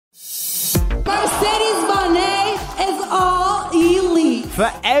are elite.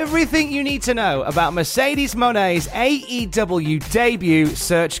 For everything you need to know about Mercedes Moné's AEW debut,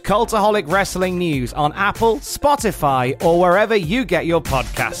 search Cultaholic Wrestling News on Apple, Spotify, or wherever you get your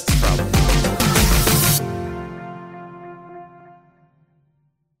podcasts from.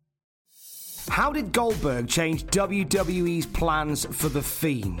 How did Goldberg change WWE's plans for The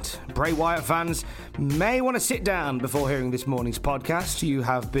Fiend? Bray Wyatt fans may want to sit down before hearing this morning's podcast. You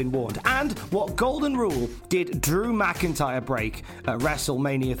have been warned. And what golden rule did Drew McIntyre break at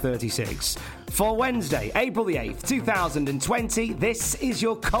WrestleMania 36? For Wednesday, April the 8th, 2020, this is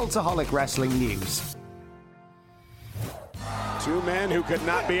your Cultaholic Wrestling News. Two men who could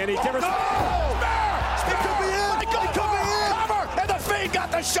not be any different.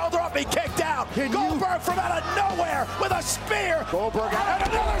 Got the shoulder up, he kicked out. Goldberg from out of nowhere with a spear. Goldberg and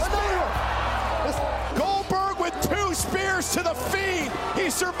another spear. Goldberg with two spears to the Fiend. He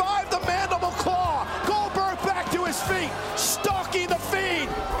survived the mandible claw. Goldberg back to his feet, stalking the Fiend.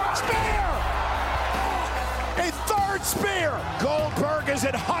 Spear! A third spear. Goldberg is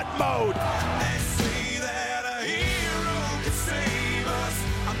in hunt mode.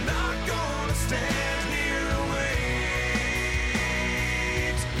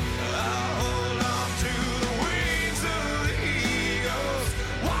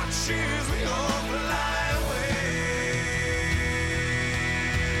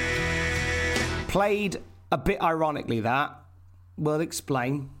 Played a bit ironically, that. We'll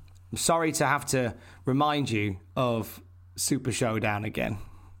explain. I'm sorry to have to remind you of Super Showdown again.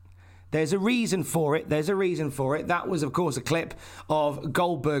 There's a reason for it. That was, of course, a clip of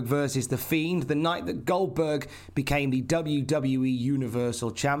Goldberg versus The Fiend, the night that Goldberg became the WWE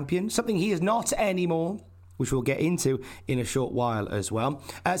Universal Champion, something he is not anymore, which we'll get into in a short while as well.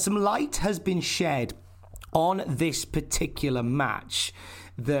 Some light has been shed on this particular match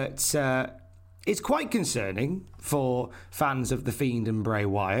that is quite concerning for fans of The Fiend and Bray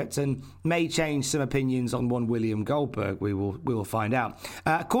Wyatt, and may change some opinions on one William Goldberg. We will find out.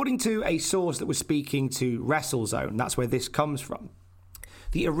 According to a source that was speaking to WrestleZone, that's where this comes from.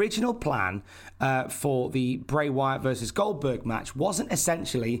 The original plan for the Bray Wyatt versus Goldberg match wasn't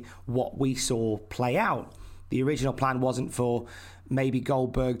essentially what we saw play out. The original plan wasn't for maybe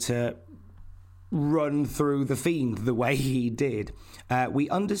Goldberg to run through The Fiend the way he did. We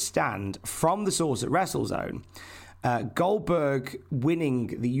understand from the source at WrestleZone, Goldberg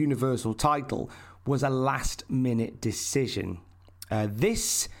winning the Universal title was a last-minute decision.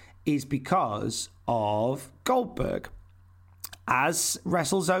 This is because of Goldberg. As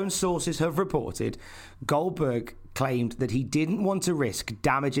WrestleZone sources have reported, Goldberg claimed that he didn't want to risk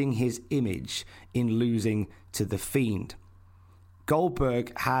damaging his image in losing to The Fiend.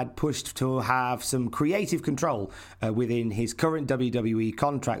 Goldberg had pushed to have some creative control within his current WWE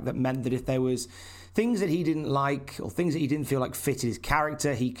contract that meant that if there was things that he didn't like or things that he didn't feel like fitted his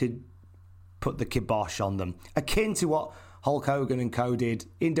character, he could put the kibosh on them. Akin to what Hulk Hogan and co did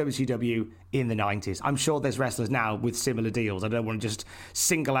in WCW in the 90s. I'm sure there's wrestlers now with similar deals. I don't want to just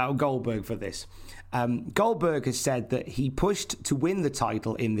single out Goldberg for this. Goldberg has said that he pushed to win the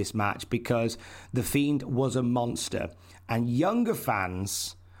title in this match because The Fiend was a monster. And younger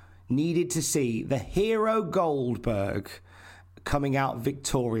fans needed to see the hero Goldberg coming out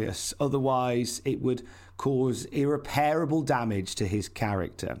victorious. Otherwise, it would cause irreparable damage to his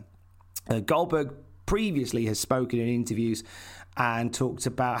character. Goldberg previously has spoken in interviews and talked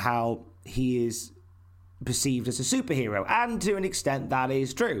about how he is perceived as a superhero, and to an extent that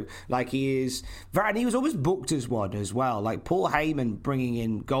is true. Like, he is very, and he was always booked as one as well. Like, Paul Heyman bringing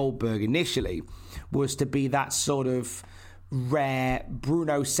in Goldberg initially was to be that sort of rare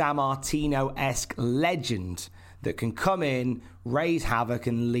Bruno Sammartino-esque legend that can come in, raise havoc,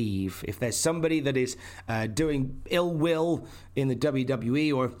 and leave. If there's somebody that is doing ill will in the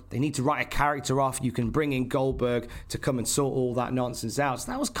WWE, or they need to write a character off, you can bring in Goldberg to come and sort all that nonsense out.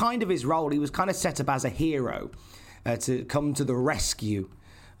 So that was kind of his role. He was kind of set up as a hero to come to the rescue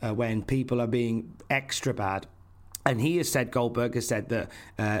when people are being extra bad. And he has said, Goldberg has said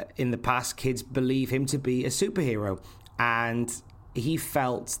that in the past, kids believe him to be a superhero. And he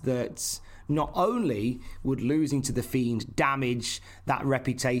felt that not only would losing to The Fiend damage that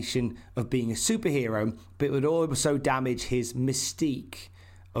reputation of being a superhero, but it would also damage his mystique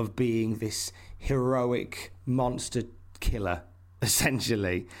of being this heroic monster killer,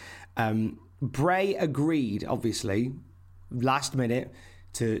 essentially. Bray agreed, obviously, last minute,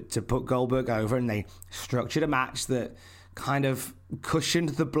 to put Goldberg over, and they structured a match that kind of cushioned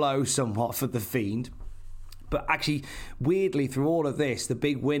the blow somewhat for The Fiend. But actually, weirdly, through all of this, the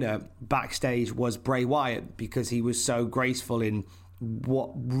big winner backstage was Bray Wyatt, because he was so graceful in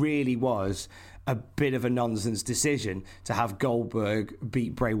what really was a bit of a nonsense decision to have Goldberg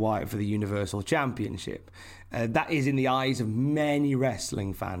beat Bray Wyatt for the Universal Championship. That is in the eyes of many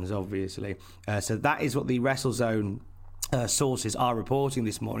wrestling fans, obviously. So that is what the WrestleZone sources are reporting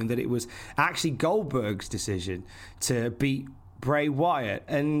this morning, that it was actually Goldberg's decision to beat Bray Wyatt.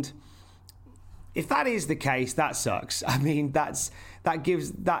 And if that is the case, that sucks. I mean, that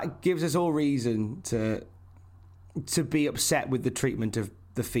gives us all reason to be upset with the treatment of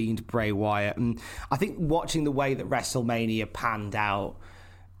the Fiend Bray Wyatt. And I think watching the way that WrestleMania panned out,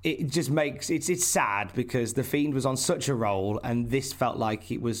 it just makes it's sad, because the Fiend was on such a roll, and this felt like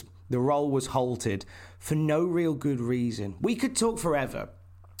the roll was halted for no real good reason. We could talk forever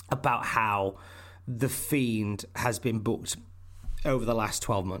about how the Fiend has been booked over the last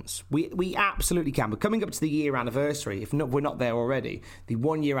 12 months. We absolutely can. We're coming up to the year anniversary, if not, we're not there already, the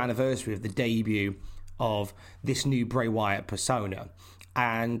 1 year anniversary of the debut of this new Bray Wyatt persona.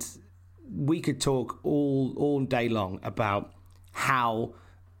 And we could talk all day long about how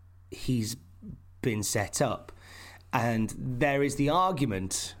he's been set up. And there is the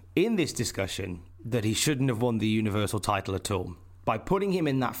argument in this discussion that he shouldn't have won the Universal title at all. By putting him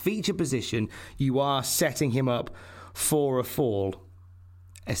in that feature position, you are setting him up for a fall,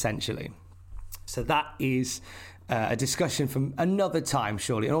 essentially. So that is a discussion from another time,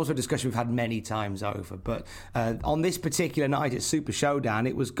 surely, and also a discussion we've had many times over. But on this particular night at Super Showdown,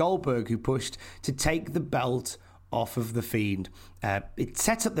 it was Goldberg who pushed to take the belt off of the Fiend. It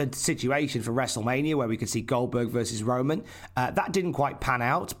sets up the situation for WrestleMania, where we could see Goldberg versus Roman. That didn't quite pan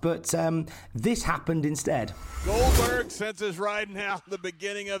out, but this happened instead. Goldberg senses right now the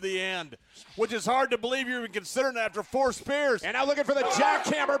beginning of the end, which is hard to believe you're even considering after 4 spears. And now looking for the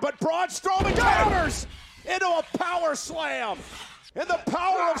jackhammer, but Braun Strowman counters into a power slam. And the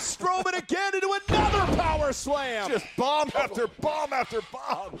power of Strowman again into another power slam. Just bomb after bomb after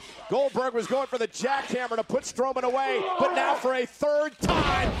bomb. Goldberg was going for the jackhammer to put Strowman away, but now for a third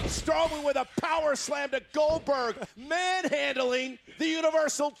time, Strowman with a power slam to Goldberg, manhandling the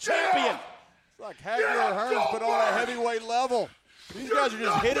Universal Champion. It's like Hagler and Hearns, but on a heavyweight level. These guys are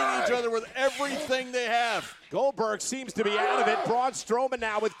just hitting each other with everything they have. Goldberg seems to be out of it. Braun Strowman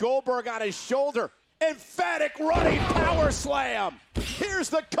now with Goldberg on his shoulder. Emphatic running power slam. Here's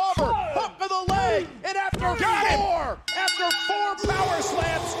the cover, hook of the leg, and after four power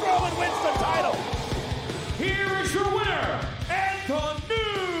slams, Strowman wins the title. Here is your winner, and the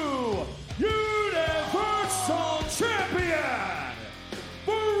new Universal Champion,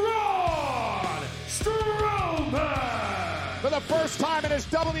 Braun Strowman. For the first time in his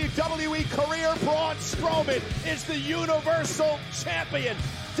WWE career, Braun Strowman is the Universal Champion,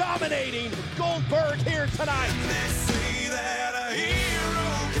 dominating Goldberg here tonight. They say that a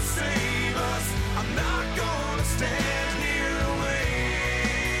hero can save us. I'm not gonna stand here and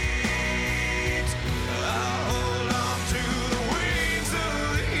wait. I'll hold on to the wings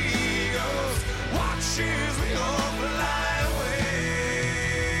of the eagles. Watch as we all fly away.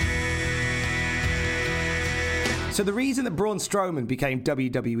 So the reason that Braun Strowman became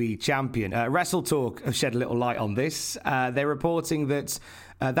WWE champion, WrestleTalk have shed a little light on this. They're reporting that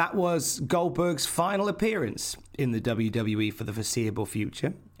that was Goldberg's final appearance in the WWE for the foreseeable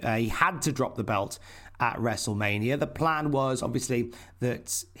future. He had to drop the belt at WrestleMania. The plan was obviously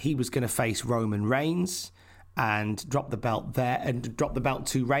that he was going to face Roman Reigns and drop the belt there and drop the belt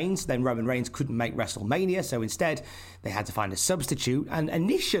to Reigns. Then Roman Reigns couldn't make WrestleMania, so instead they had to find a substitute. And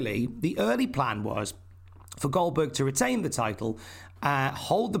initially, the early plan was for Goldberg to retain the title,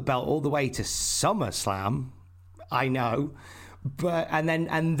 hold the belt all the way to SummerSlam. I know. But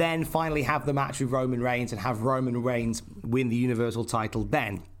and then finally have the match with Roman Reigns and have Roman Reigns win the Universal title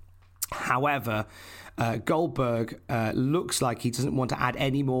then. However, Goldberg looks like he doesn't want to add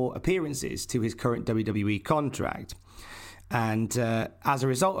any more appearances to his current WWE contract. And as a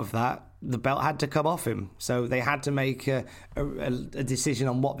result of that, the belt had to come off him. So they had to make a decision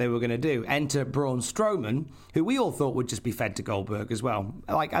on what they were going to do. Enter Braun Strowman, who we all thought would just be fed to Goldberg as well.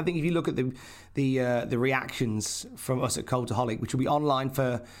 Like, I think if you look at the reactions from us at Cultaholic, which will be online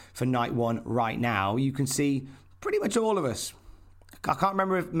for night one right now, you can see pretty much all of us. I can't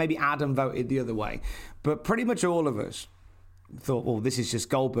remember if maybe Adam voted the other way, but pretty much all of us thought, well, this is just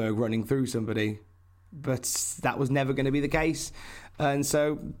Goldberg running through somebody. But that was never going to be the case. And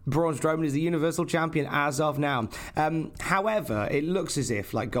so Braun Strowman is the Universal Champion as of now. However, it looks as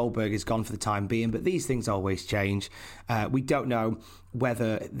if like Goldberg is gone for the time being, but these things always change. We don't know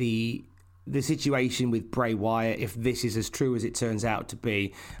whether the situation with Bray Wyatt, if this is as true as it turns out to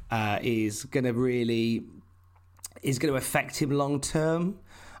be, is going to affect him long term.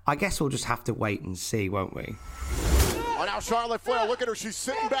 I guess we'll just have to wait and see, won't we? Oh, now Charlotte Flair, look at her. She's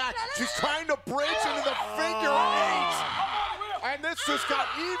sitting back. She's trying to bridge into the figure 8. And this just got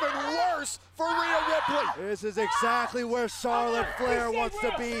even worse for Rhea Ripley. This is exactly where Charlotte Flair wants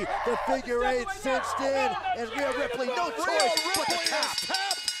to be. The figure 8 cinched in, and Rhea Ripley, no choice but to tap.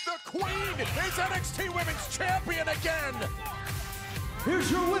 The Queen is NXT Women's Champion again.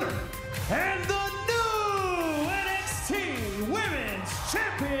 Here's your winner, and the new NXT Women's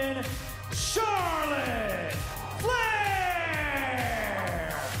Champion, Charlotte Flair!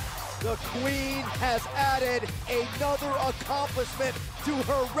 The Queen has added another accomplishment to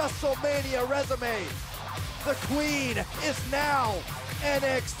her WrestleMania resume. The Queen is now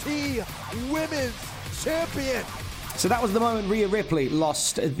NXT Women's Champion. So that was the moment Rhea Ripley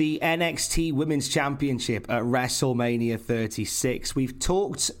lost the NXT Women's Championship at WrestleMania 36. We've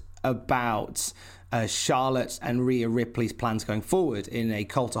talked about Charlotte and Rhea Ripley's plans going forward in a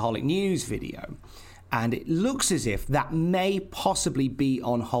Cultaholic News video. And it looks as if that may possibly be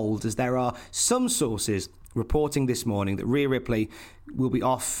on hold, as there are some sources reporting this morning that Rhea Ripley will be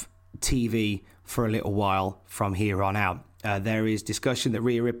off TV for a little while from here on out. There is discussion that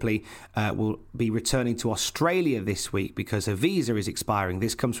Rhea Ripley will be returning to Australia this week because her visa is expiring.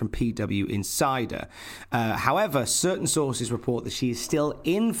 This comes from PW Insider. However, certain sources report that she is still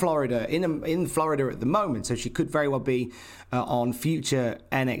in Florida, in Florida at the moment, so she could very well be on future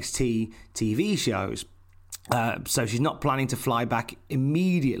NXT TV shows. So she's not planning to fly back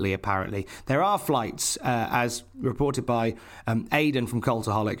immediately, apparently. There are flights, as reported by Aidan from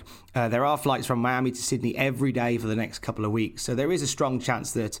Cultaholic, there are flights from Miami to Sydney every day for the next couple of weeks. So there is a strong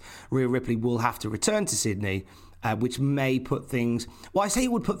chance that Rhea Ripley will have to return to Sydney, which may put things... Well, I say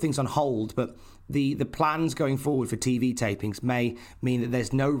it would put things on hold, but the plans going forward for TV tapings may mean that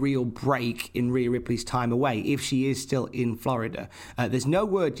there's no real break in Rhea Ripley's time away if she is still in Florida. There's no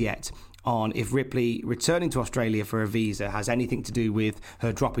word yet on if Ripley returning to Australia for a visa has anything to do with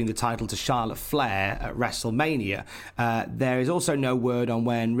her dropping the title to Charlotte Flair at WrestleMania. There is also no word on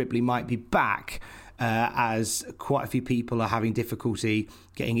when Ripley might be back, as quite a few people are having difficulty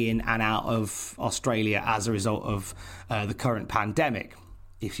getting in and out of Australia as a result of the current pandemic,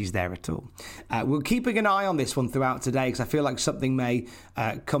 if she's there at all. We're keeping an eye on this one throughout today because I feel like something may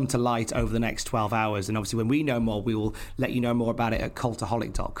come to light over the next 12 hours. And obviously when we know more, we will let you know more about it at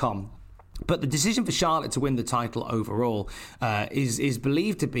cultaholic.com. But the decision for Charlotte to win the title overall is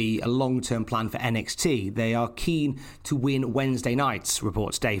believed to be a long-term plan for NXT. They are keen to win Wednesday nights,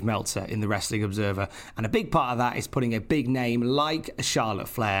 reports Dave Meltzer in the Wrestling Observer. And a big part of that is putting a big name like Charlotte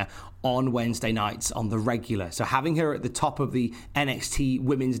Flair on Wednesday nights on the regular. So having her at the top of the NXT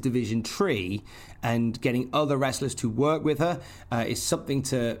women's division tree and getting other wrestlers to work with her is something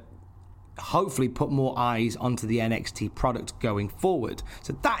to hopefully put more eyes onto the NXT product going forward.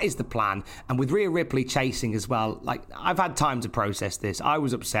 So that is the plan. And with Rhea Ripley chasing as well, like, I've had time to process this. I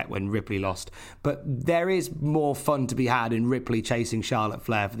was upset when Ripley lost, but there is more fun to be had in Ripley chasing Charlotte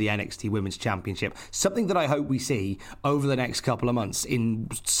Flair for the NXT Women's Championship. Something that I hope we see over the next couple of months in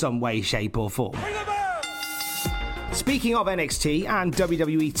some way, shape or form. Speaking of NXT and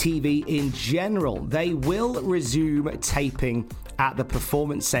WWE TV in general, they will resume taping at the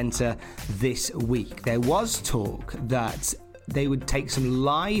Performance Center this week. There was talk that they would take some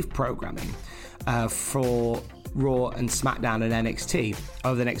live programming for Raw and SmackDown and NXT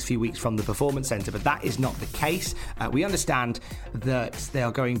over the next few weeks from the Performance Center, but that is not the case. We understand that they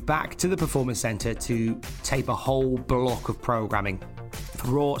are going back to the Performance Center to tape a whole block of programming for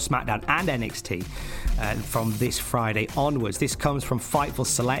Raw, SmackDown and NXT from this Friday onwards. This comes from Fightful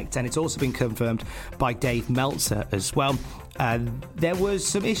Select, and it's also been confirmed by Dave Meltzer as well. There was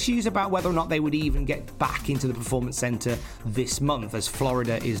some issues about whether or not they would even get back into the Performance Center this month, as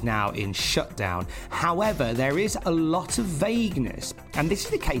Florida is now in shutdown. However, there is a lot of vagueness, and this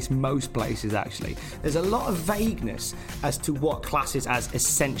is the case most places actually. There's a lot of vagueness as to what classes as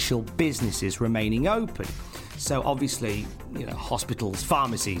essential businesses remaining open. So obviously, hospitals,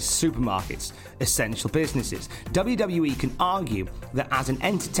 pharmacies, supermarkets, essential businesses. WWE can argue that as an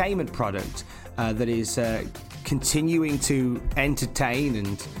entertainment product that is continuing to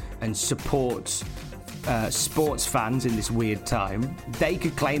entertain and support sports fans in this weird time, they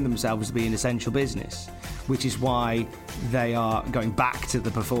could claim themselves to be an essential business, which is why they are going back to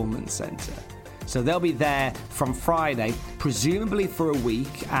the Performance Center. So they'll be there from Friday, presumably for a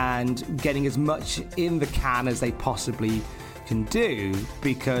week, and getting as much in the can as they possibly can do,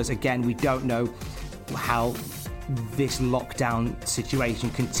 because, again, we don't know how this lockdown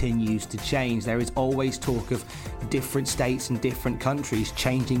situation continues to change. There is always talk of different states and different countries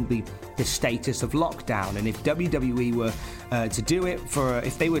changing the status of lockdown. And if WWE were to do it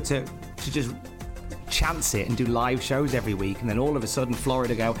if they were to just chance it and do live shows every week, and then all of a sudden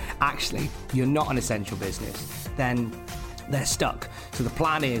Florida go, actually, you're not an essential business, then they're stuck. So the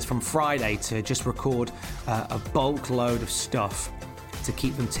plan is from Friday to just record a bulk load of stuff to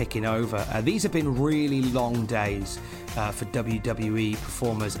keep them ticking over. These have been really long days for WWE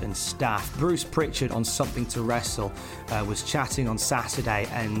performers and staff. Bruce Pritchard on Something to Wrestle was chatting on Saturday,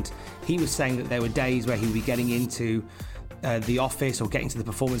 and he was saying that there were days where he would be getting into the office or getting to the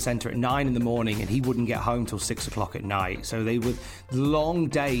performance center at 9 in the morning, and he wouldn't get home till 6 o'clock at night. So they were long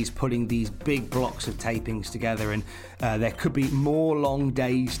days putting these big blocks of tapings together, and there could be more long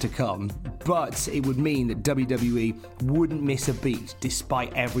days to come, but it would mean that WWE wouldn't miss a beat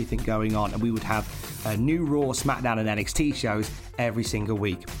despite everything going on, and we would have new Raw, SmackDown and NXT shows every single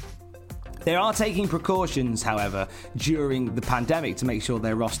week. They are taking precautions, however, during the pandemic to make sure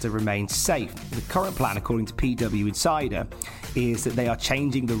their roster remains safe. The current plan, according to PW Insider, is that they are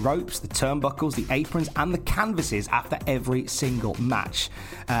changing the ropes, the turnbuckles, the aprons and the canvases after every single match,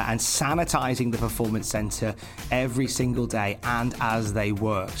 and sanitizing the performance center every single day and as they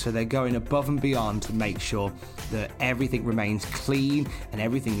work. So they're going above and beyond to make sure that everything remains clean and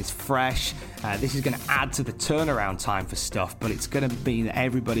everything is fresh. This is going to add to the turnaround time for stuff, but it's going to mean that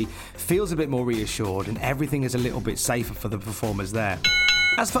everybody feels a bit more reassured and everything is a little bit safer for the performers there.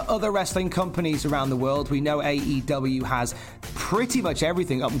 As for other wrestling companies around the world, we know AEW has pretty much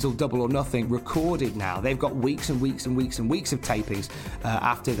everything up until Double or Nothing recorded now. They've got weeks and weeks and weeks and weeks of tapings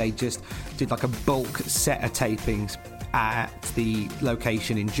after they just did like a bulk set of tapings at the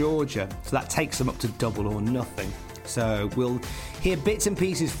location in Georgia. So that takes them up to Double or Nothing. So we'll hear bits and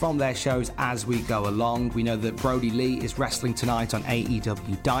pieces from their shows as we go along. We know that Brody Lee is wrestling tonight on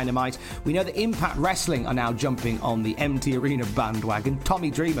AEW Dynamite. We know that Impact Wrestling are now jumping on the Empty Arena bandwagon.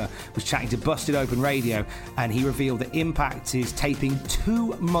 Tommy Dreamer was chatting to Busted Open Radio, and he revealed that Impact is taping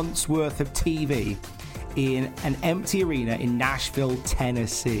 2 months worth of TV in an empty arena in Nashville,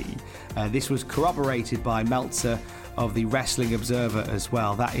 Tennessee. This was corroborated by Meltzer of the Wrestling Observer as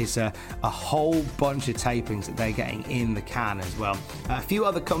well. That is a whole bunch of tapings that they're getting in the can as well. A few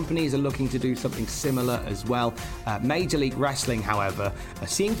other companies are looking to do something similar as well. Major League Wrestling, however,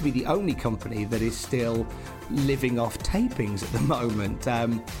 seem to be the only company that is still living off tapings at the moment.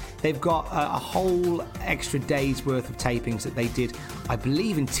 They've got a whole extra day's worth of tapings that they did, I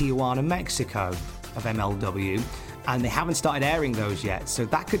believe, in Tijuana, Mexico, of MLW. And they haven't started airing those yet, so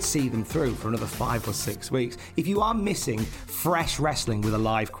that could see them through for another 5 or 6 weeks. If you are missing fresh wrestling with a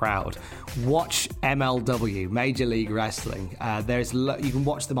live crowd, watch MLW, Major League Wrestling. You can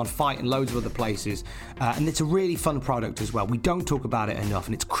watch them on Fight and loads of other places, and it's a really fun product as well. We don't talk about it enough,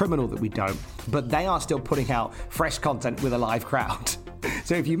 and it's criminal that we don't, but they are still putting out fresh content with a live crowd.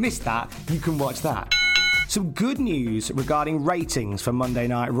 So if you missed that, you can watch that. Some good news regarding ratings for Monday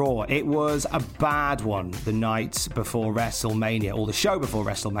Night Raw. It was a bad one the night before WrestleMania, or the show before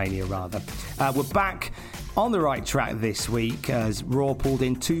WrestleMania, rather. We're back on the right track this week as Raw pulled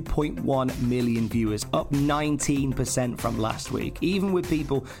in 2.1 million viewers, up 19% from last week. Even with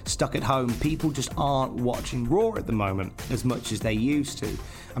people stuck at home, people just aren't watching Raw at the moment as much as they used to.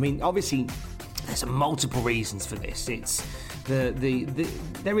 I mean, obviously, there's multiple reasons for this. It's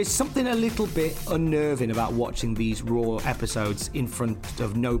there is something a little bit unnerving about watching these Raw episodes in front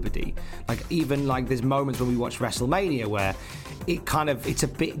of nobody. Even there's moments when we watch WrestleMania where it's a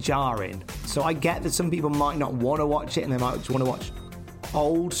bit jarring. So I get that some people might not want to watch it and they might just want to watch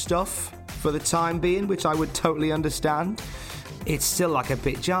old stuff for the time being, which I would totally understand. It's still a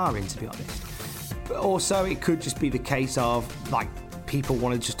bit jarring, to be honest. But also it could just be the case of people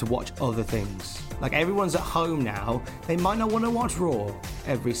wanted just to watch other things. Everyone's at home now, they might not want to watch Raw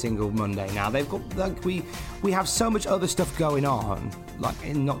every single Monday now. They've got we have so much other stuff going on,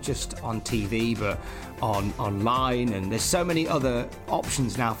 not just on TV but online, and there's so many other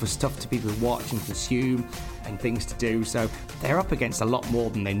options now for stuff to people watch and consume and things to do. So they're up against a lot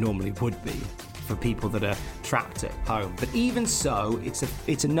more than they normally would be for people that are trapped at home. But even so,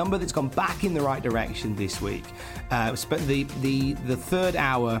 it's a number that's gone back in the right direction this week. But the third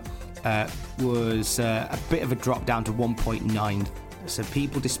hour was a bit of a drop down to 1.9. So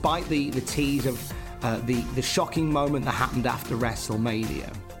people, despite the tease of the shocking moment that happened after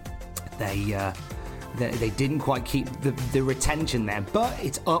WrestleMania, they didn't quite keep the retention there. But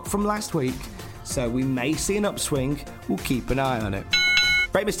it's up from last week, so we may see an upswing. We'll keep an eye on it.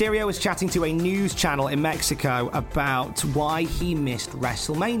 Rey Mysterio was chatting to a news channel in Mexico about why he missed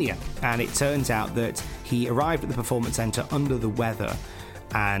WrestleMania, and it turns out that he arrived at the Performance Center under the weather,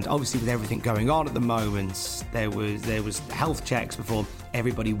 And obviously with everything going on at the moment, there was health checks before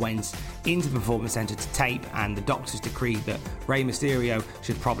everybody went into the Performance Center to tape, and the doctors decreed that Rey Mysterio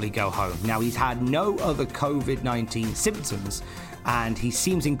should probably go home. Now, he's had no other COVID-19 symptoms, and he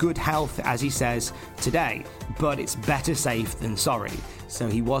seems in good health, as he says today, but it's better safe than sorry. So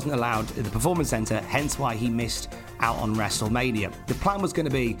he wasn't allowed at the Performance Center, hence why he missed out on WrestleMania. The plan was going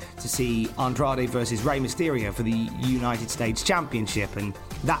to be to see Andrade versus Rey Mysterio for the United States Championship, and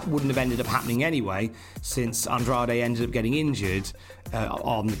that wouldn't have ended up happening anyway, since Andrade ended up getting injured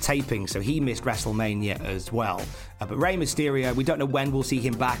on the taping, so he missed WrestleMania as well. But Rey Mysterio, we don't know when we'll see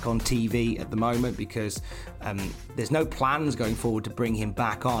him back on TV at the moment, because there's no plans going forward to bring him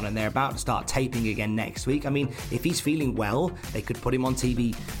back on, and they're about to start taping again next week. I mean, if he's feeling well, they could put him on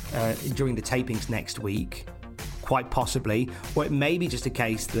TV during the tapings next week, quite possibly, or it may be just a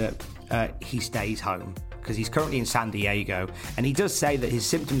case that he stays home, because he's currently in San Diego, and he does say that his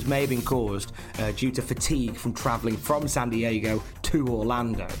symptoms may have been caused due to fatigue from travelling from San Diego to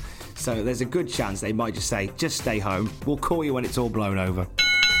Orlando. So there's a good chance they might just say, just stay home, we'll call you when it's all blown over.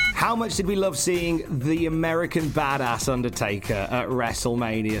 How much did we love seeing the American Badass Undertaker at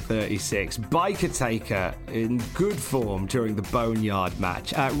WrestleMania 36? Biker Taker in good form during the Boneyard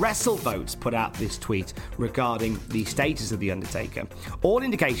match. WrestleVotes put out this tweet regarding the status of the Undertaker. All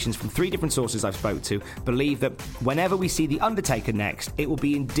indications from 3 different sources I've spoke to believe that whenever we see the Undertaker next, it will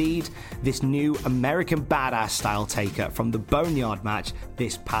be indeed this new American Badass style Taker from the Boneyard match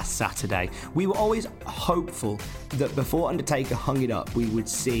this past Saturday. We were always hopeful that before Undertaker hung it up, we would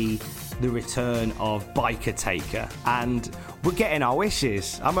see the return of Biker Taker, and we're getting our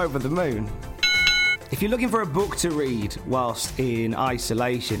wishes. I'm over the moon. If you're looking for a book to read whilst in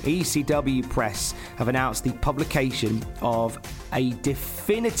isolation, ECW Press have announced the publication of a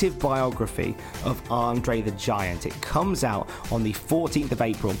definitive biography of Andre the Giant. It comes out on the 14th of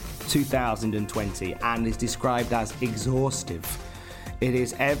April 2020 and is described as exhaustive. It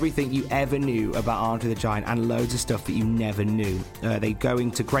is everything you ever knew about Andre the Giant and loads of stuff that you never knew. They go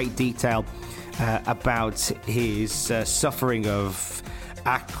into great detail about his suffering of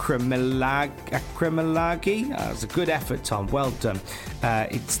acromegaly. It's a good effort, Tom. Well done.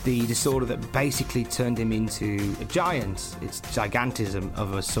 It's the disorder that basically turned him into a giant. It's gigantism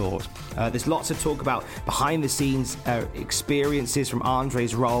of a sort. There's lots of talk about behind-the-scenes experiences from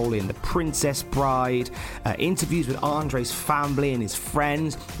Andre's role in The Princess Bride, interviews with Andre's family and his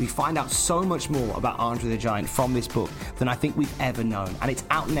friends. We find out so much more about Andre the Giant from this book than I think we've ever known, and it's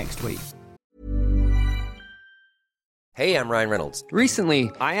out next week. Hey, I'm Ryan Reynolds.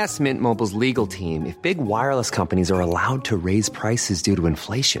 Recently, I asked Mint Mobile's legal team if big wireless companies are allowed to raise prices due to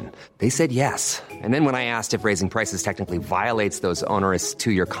inflation. They said yes. And then when I asked if raising prices technically violates those onerous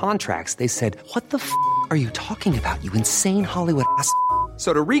 2-year contracts, they said, what the f*** are you talking about, you insane Hollywood ass f-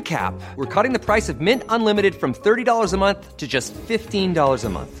 So to recap, we're cutting the price of Mint Unlimited from $30 a month to just $15 a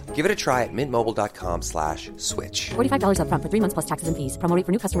month. Give it a try at mintmobile.com/switch. $45 up front for 3 months plus taxes and fees. Promo rate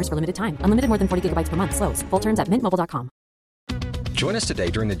for new customers for limited time. Unlimited more than 40 gigabytes per month. Slows full terms at mintmobile.com. Join us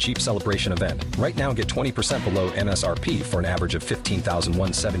today during the Jeep Celebration event. Right now, get 20% below MSRP for an average of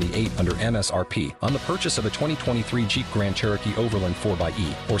 $15,178 under MSRP on the purchase of a 2023 Jeep Grand Cherokee Overland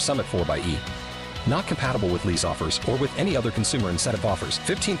 4xE or Summit 4xE. Not compatible with lease offers or with any other consumer incentive offers.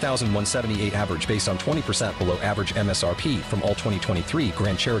 $15,178 average based on 20% below average MSRP from all 2023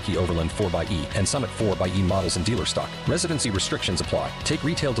 Grand Cherokee Overland 4xE and Summit 4xE models in dealer stock. Residency restrictions apply. Take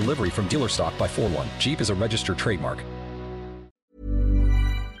retail delivery from dealer stock by 4/1. Jeep is a registered trademark.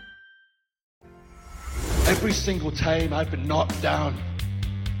 Every single time I've been knocked down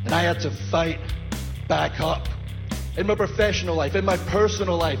and I had to fight back up. In my professional life, in my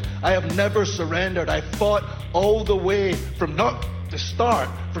personal life, I have never surrendered. I fought all the way from not the start,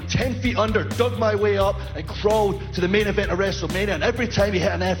 from 10 feet under, dug my way up and crawled to the main event of WrestleMania. And every time you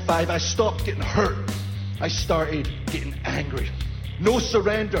hit an F5, I stopped getting hurt. I started getting angry. No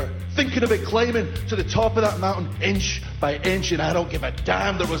surrender. Thinking about climbing to the top of that mountain inch by inch, and I don't give a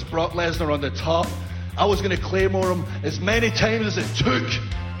damn there was Brock Lesnar on the top. I was going to claymore him as many times as it took.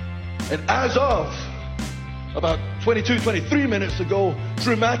 And as of about 23 minutes ago,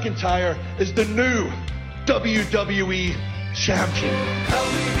 Drew McIntyre is the new WWE champion.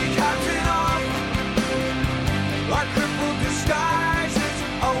 LVP captain up, our crippled disguises,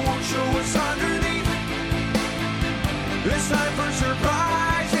 I won't show what's underneath. It's time for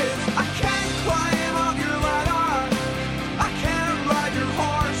surprises. I can't climb up your ladder, I can't ride your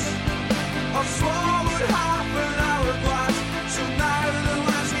horse. I've swallowed half an hourglass, so neither the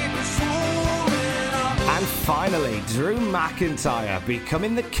landscape is swollen up. And finally, Drew McIntyre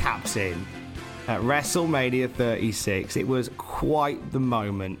becoming the captain at WrestleMania 36. It was quite the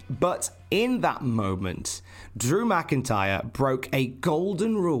moment. But in that moment, Drew McIntyre broke a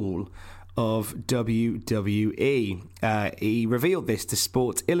golden rule of WWE. He revealed this to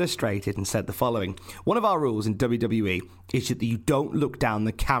Sports Illustrated and said the following: "One of our rules in WWE is that you don't look down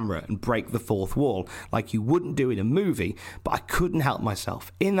the camera and break the fourth wall like you wouldn't do in a movie, but I couldn't help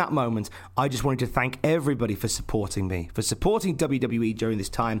myself. In that moment, I just wanted to thank everybody for supporting me, for supporting WWE during this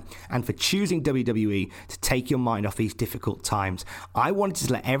time, and for choosing WWE to take your mind off these difficult times. I wanted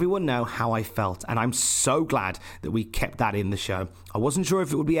to let everyone know how I felt, and I'm so glad that we kept that in the show. I wasn't sure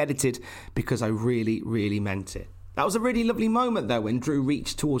if it would be edited because I really, really meant it." That was a really lovely moment, though, when Drew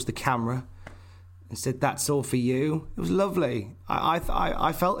reached towards the camera and said, "That's all for you." It was lovely. I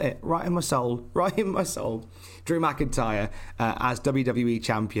felt it right in my soul, right in my soul. Drew McIntyre as WWE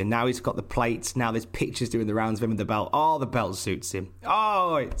champion. Now he's got the plates. Now there's pictures doing the rounds of him with the belt. Oh, the belt suits him.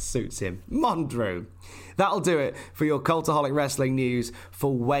 Oh, it suits him. Come on, Drew. That'll do it for your Cultaholic Wrestling news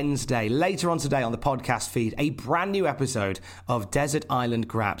for Wednesday. Later on today on the podcast feed, a brand new episode of Desert Island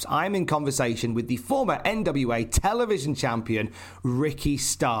Graps. I'm in conversation with the former NWA television champion, Ricky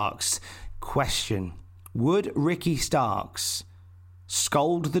Starks. Question: would Ricky Starks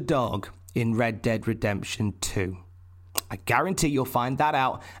scold the dog in Red Dead Redemption 2? I guarantee you'll find that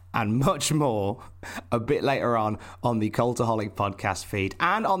out and much more a bit later on the Cultaholic podcast feed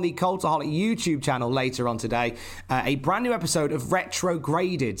and on the Cultaholic YouTube channel later on today. A brand new episode of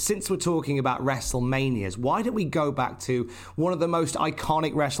Retrograded. Since we're talking about WrestleManias, why don't we go back to one of the most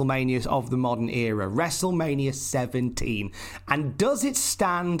iconic WrestleManias of the modern era, WrestleMania 17. And does it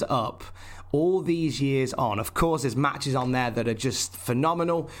stand up all these years on? Of course, there's matches on there that are just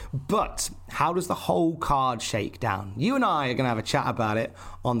phenomenal, but how does the whole card shake down? You and I are going to have a chat about it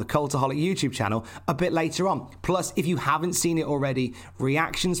on the Cultaholic YouTube channel a bit later on. Plus, if you haven't seen it already,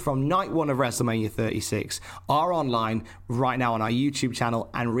 reactions from night one of WrestleMania 36 are online right now on our YouTube channel,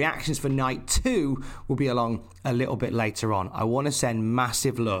 and reactions for night 2 will be along a little bit later on. I want to send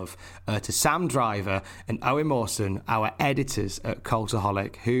massive love to Sam Driver and Owen Mawson, our editors at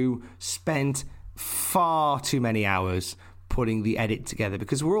Cultaholic, who spent far too many hours putting the edit together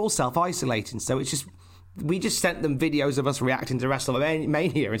because we're all self-isolating. So it's just, we just sent them videos of us reacting to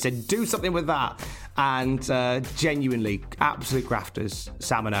WrestleMania and said, do something with that. And genuinely, absolute grafters,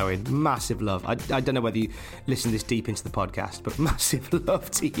 Sam and Owen. Massive love. I don't know whether you listen this deep into the podcast, but massive love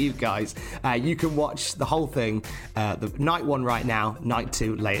to you guys. You can watch the whole thing, the night 1 right now, night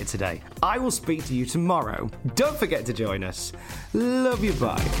 2 later today. I will speak to you tomorrow. Don't forget to join us. Love you,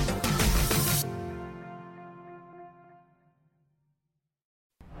 bye.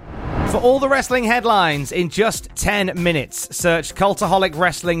 For all the wrestling headlines in just 10 minutes, search Cultaholic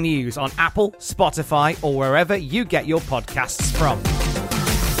Wrestling News on Apple, Spotify, or wherever you get your podcasts from.